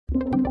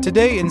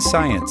Today in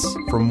Science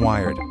from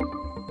Wired.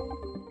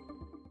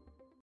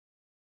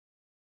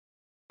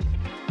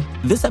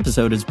 This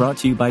episode is brought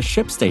to you by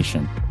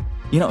ShipStation.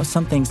 You know,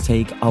 some things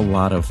take a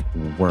lot of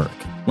work,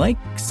 like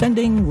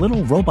sending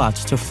little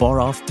robots to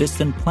far-off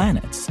distant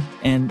planets.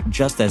 And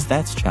just as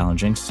that's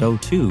challenging, so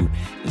too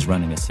is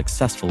running a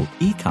successful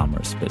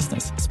e-commerce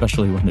business,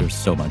 especially when there's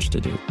so much to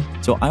do.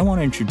 So I want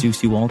to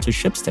introduce you all to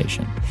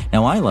ShipStation.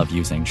 Now, I love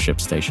using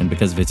ShipStation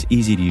because of its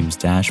easy-to-use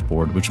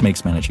dashboard, which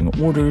makes managing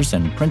orders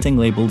and printing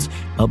labels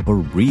a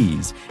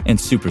breeze and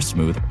super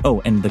smooth.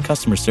 Oh, and the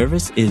customer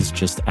service is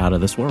just out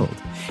of this world.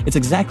 It's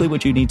exactly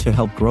what you need to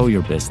help grow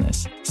your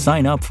business.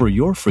 Sign up for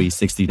your free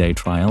 60-day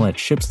trial at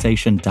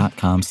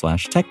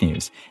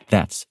shipstation.com/technews.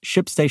 That's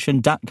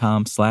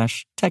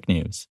shipstation.com/technews.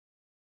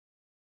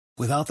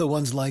 Without the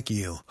ones like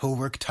you, who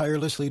work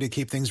tirelessly to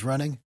keep things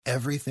running,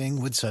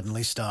 everything would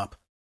suddenly stop.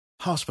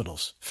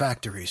 Hospitals,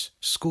 factories,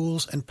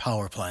 schools, and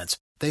power plants,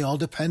 they all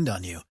depend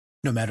on you.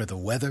 No matter the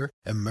weather,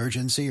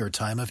 emergency, or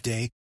time of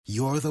day,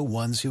 you're the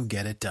ones who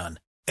get it done.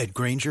 At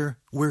Grainger,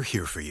 we're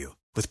here for you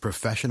with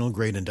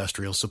professional-grade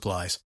industrial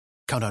supplies.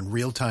 Count on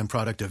real-time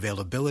product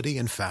availability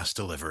and fast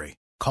delivery.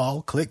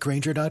 Call, click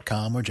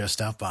Grainger.com, or just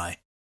stop by.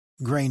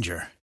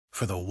 Grainger,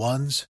 for the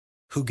ones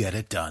who get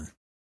it done.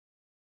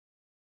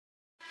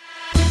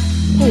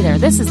 Hey there,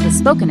 this is the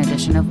spoken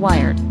edition of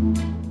Wired.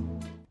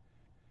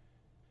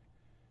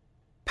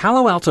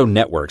 Palo Alto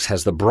Networks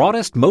has the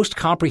broadest, most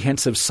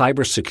comprehensive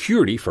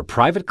cybersecurity for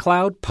private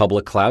cloud,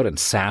 public cloud, and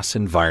SaaS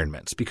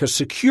environments because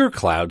secure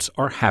clouds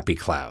are happy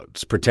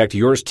clouds. Protect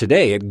yours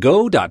today at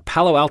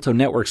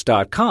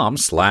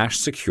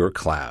go.paloaltonetworks.com/secure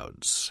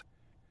clouds.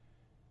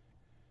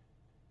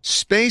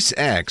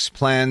 SpaceX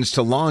plans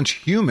to launch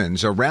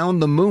humans around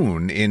the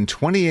moon in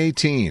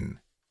 2018.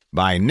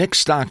 By Nick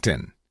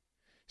Stockton.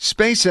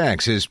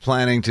 SpaceX is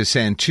planning to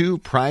send 2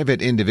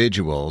 private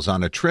individuals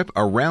on a trip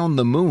around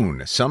the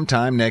moon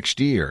sometime next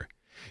year.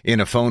 In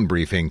a phone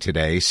briefing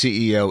today,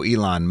 CEO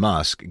Elon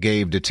Musk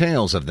gave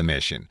details of the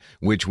mission,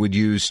 which would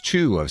use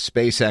 2 of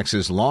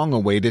SpaceX's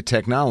long-awaited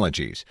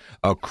technologies,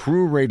 a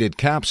crew-rated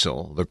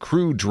capsule, the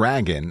Crew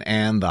Dragon,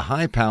 and the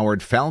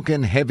high-powered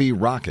Falcon Heavy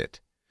rocket.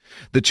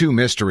 The 2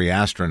 mystery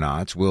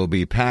astronauts will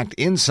be packed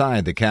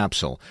inside the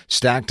capsule,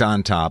 stacked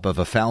on top of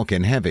a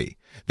Falcon Heavy.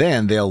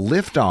 Then they'll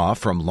lift off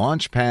from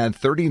Launch Pad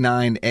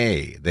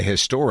 39A, the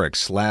historic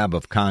slab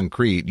of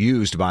concrete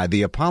used by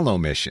the Apollo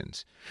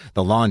missions.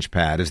 The launch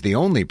pad is the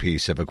only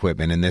piece of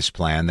equipment in this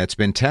plan that's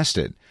been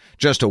tested.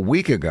 Just a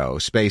week ago,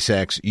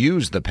 SpaceX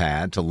used the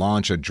pad to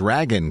launch a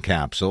Dragon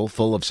capsule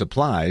full of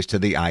supplies to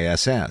the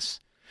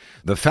ISS.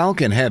 The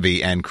Falcon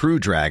Heavy and Crew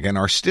Dragon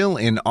are still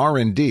in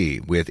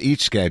R&D, with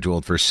each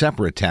scheduled for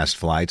separate test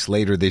flights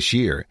later this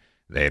year.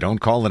 They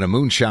don't call it a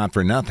moonshot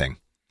for nothing.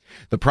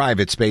 The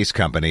private space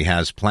company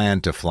has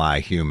planned to fly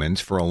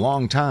humans for a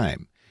long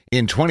time.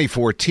 In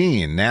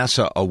 2014,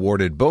 NASA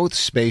awarded both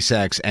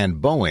SpaceX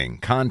and Boeing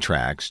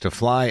contracts to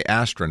fly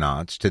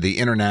astronauts to the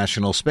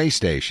International Space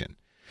Station.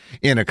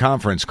 In a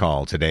conference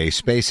call today,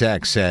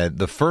 SpaceX said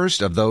the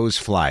first of those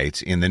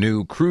flights in the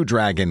new Crew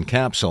Dragon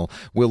capsule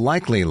will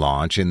likely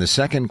launch in the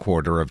second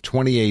quarter of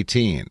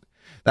 2018.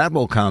 That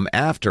will come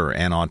after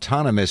an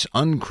autonomous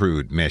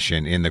uncrewed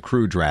mission in the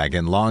Crew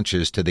Dragon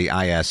launches to the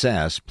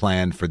ISS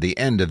planned for the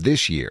end of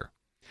this year.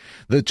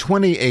 The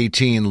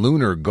 2018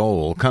 lunar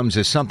goal comes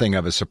as something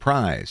of a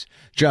surprise.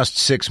 Just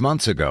 6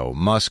 months ago,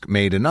 Musk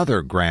made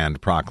another grand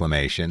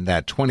proclamation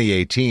that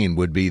 2018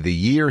 would be the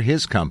year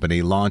his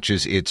company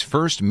launches its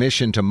first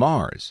mission to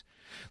Mars.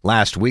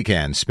 Last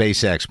weekend,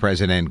 SpaceX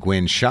President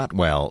Gwynne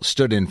Shotwell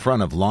stood in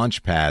front of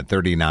Launch Pad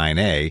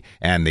 39A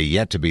and the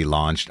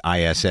yet-to-be-launched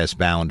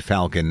ISS-bound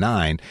Falcon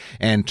 9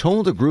 and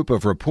told a group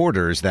of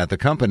reporters that the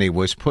company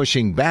was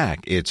pushing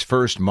back its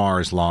first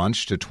Mars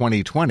launch to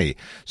 2020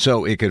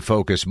 so it could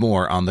focus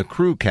more on the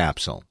Crew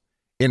capsule.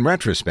 In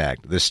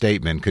retrospect, the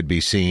statement could be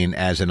seen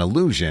as an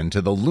allusion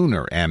to the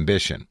lunar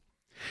ambition.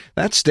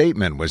 That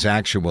statement was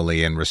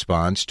actually in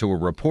response to a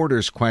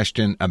reporter's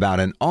question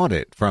about an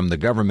audit from the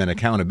Government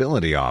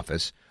Accountability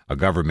Office, a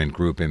government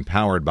group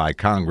empowered by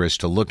Congress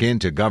to look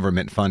into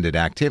government-funded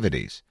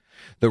activities.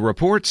 The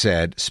report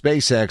said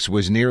SpaceX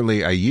was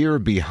nearly a year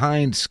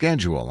behind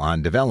schedule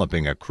on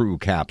developing a Crew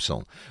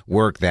capsule,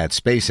 work that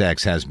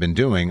SpaceX has been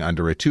doing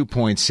under a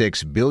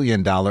 $2.6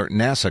 billion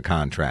NASA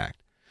contract.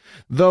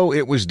 Though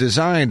it was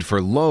designed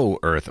for low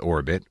Earth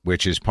orbit,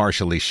 which is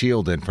partially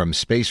shielded from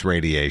space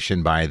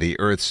radiation by the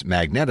Earth's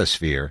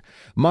magnetosphere,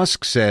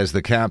 Musk says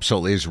the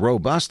capsule is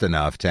robust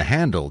enough to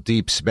handle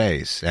deep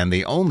space, and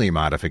the only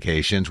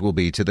modifications will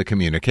be to the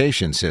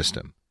communication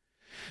system.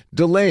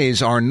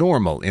 Delays are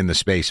normal in the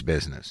space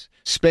business.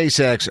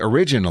 SpaceX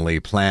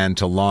originally planned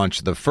to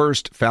launch the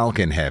first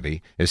Falcon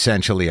Heavy,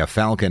 essentially a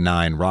Falcon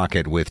 9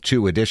 rocket with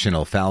 2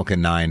 additional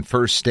Falcon 9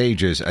 first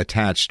stages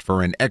attached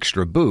for an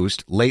extra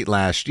boost, late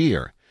last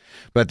year.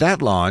 But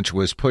that launch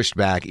was pushed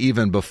back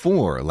even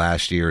before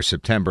last year's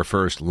September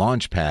 1st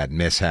launch pad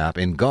mishap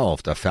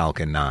engulfed a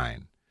Falcon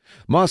 9.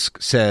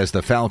 Musk says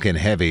the Falcon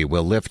Heavy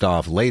will lift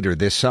off later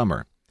this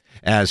summer.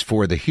 As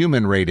for the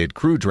human-rated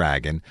Crew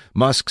Dragon,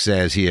 Musk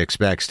says he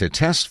expects to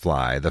test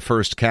fly the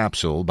first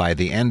capsule by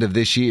the end of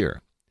this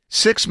year.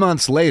 6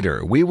 months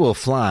later, we will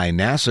fly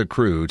NASA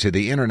crew to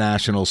the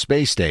International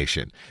Space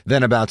Station.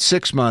 Then about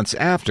 6 months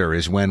after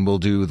is when we'll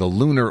do the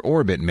lunar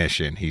orbit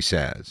mission, he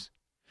says.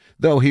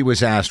 Though he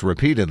was asked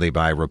repeatedly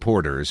by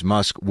reporters,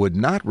 Musk would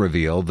not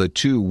reveal the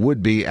two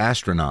would-be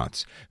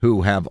astronauts,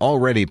 who have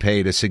already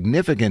paid a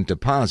significant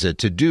deposit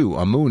to do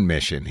a moon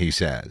mission, he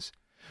says.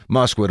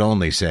 Musk would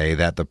only say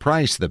that the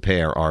price the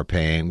pair are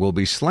paying will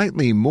be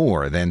slightly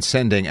more than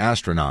sending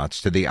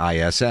astronauts to the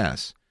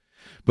ISS.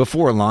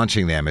 Before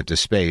launching them into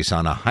space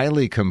on a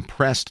highly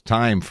compressed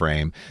time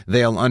frame,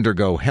 they'll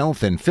undergo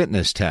health and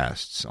fitness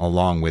tests,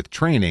 along with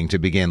training to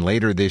begin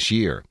later this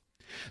year.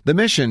 The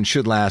mission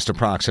should last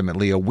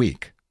approximately a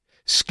week.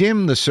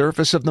 Skim the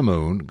surface of the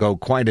moon, go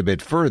quite a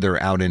bit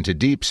further out into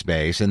deep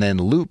space, and then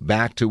loop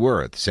back to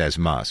Earth, says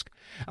Musk.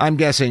 I'm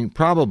guessing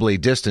probably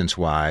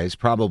distance-wise,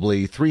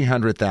 probably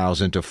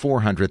 300,000 to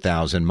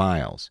 400,000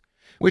 miles,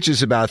 which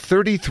is about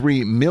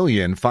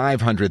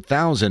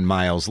 33,500,000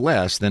 miles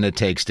less than it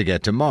takes to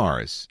get to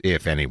Mars,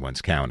 if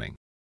anyone's counting.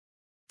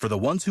 For the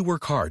ones who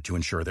work hard to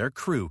ensure their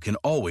crew can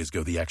always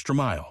go the extra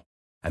mile,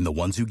 and the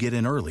ones who get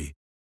in early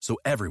so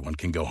everyone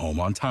can go home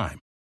on time,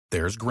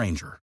 there's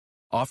Grainger,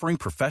 offering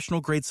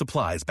professional-grade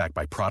supplies backed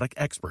by product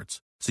experts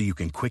so you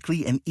can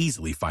quickly and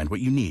easily find what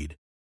you need.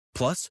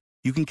 Plus,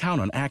 you can count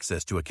on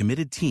access to a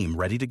committed team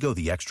ready to go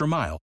the extra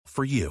mile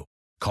for you.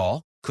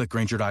 Call, click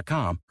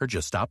Grainger.com, or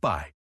just stop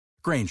by.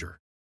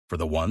 Grainger, for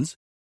the ones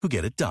who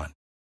get it done.